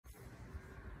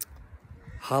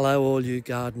Hello all you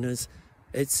gardeners,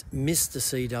 it's Mr.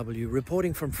 CW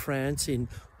reporting from France in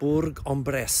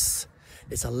Bourg-en-Bresse.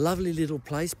 It's a lovely little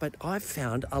place, but I've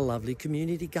found a lovely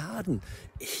community garden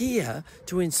here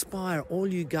to inspire all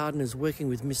you gardeners working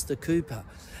with Mr. Cooper.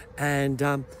 And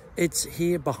it's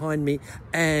here behind me,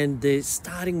 and they're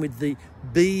starting with the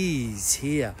bees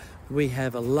here. We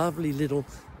have a lovely little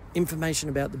information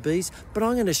about the bees, but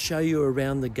I'm going to show you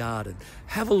around the garden.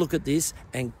 Have a look at this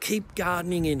and keep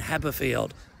gardening in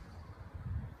Haberfield.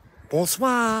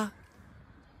 Bonsoir.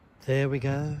 There we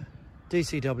go.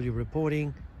 DCW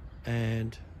reporting,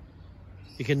 and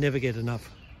you can never get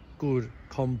enough good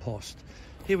compost.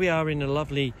 Here we are in a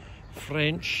lovely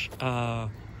French,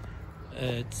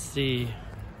 it's the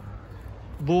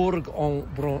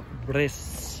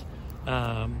Bourg-en-Bresse.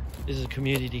 This is a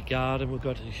community garden. We've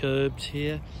got the herbs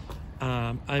here.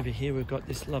 Over here we've got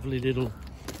this lovely little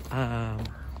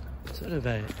sort of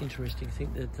an interesting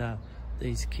thing that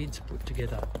these kids put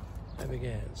together. There we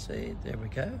go. See, there we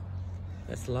go.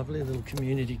 That's lovely little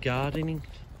community gardening.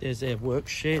 There's their work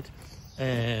shed,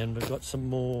 and we've got some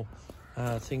more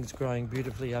things growing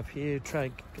beautifully up here.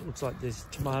 It looks like there's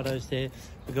tomatoes there.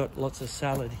 We've got lots of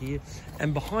salad here,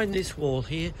 and behind this wall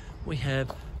here we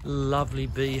have lovely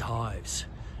beehives.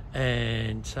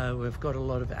 And so we've got a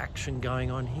lot of action going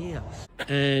on here.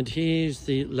 And here's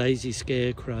the lazy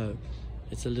scarecrow.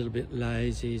 It's a little bit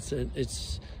lazy.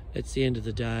 It's the end of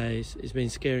the day. It's been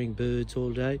scaring birds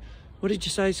all day. What did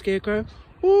you say, scarecrow?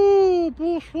 Oh,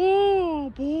 bonsoir,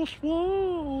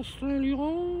 bonsoir,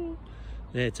 Australian.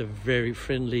 That's a very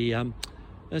friendly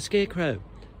scarecrow.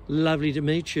 Lovely to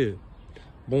meet you.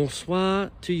 Bonsoir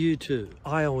to you too.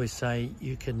 I always say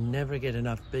you can never get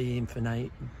enough bee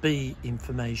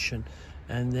information,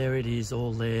 and there it is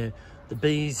all there. The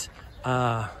bees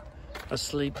are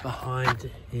asleep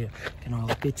behind here. Can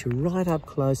I get you right up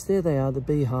close? There they are, the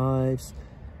beehives.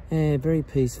 Yeah, very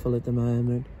peaceful at the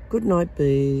moment. Good night,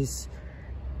 bees.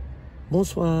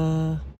 Bonsoir.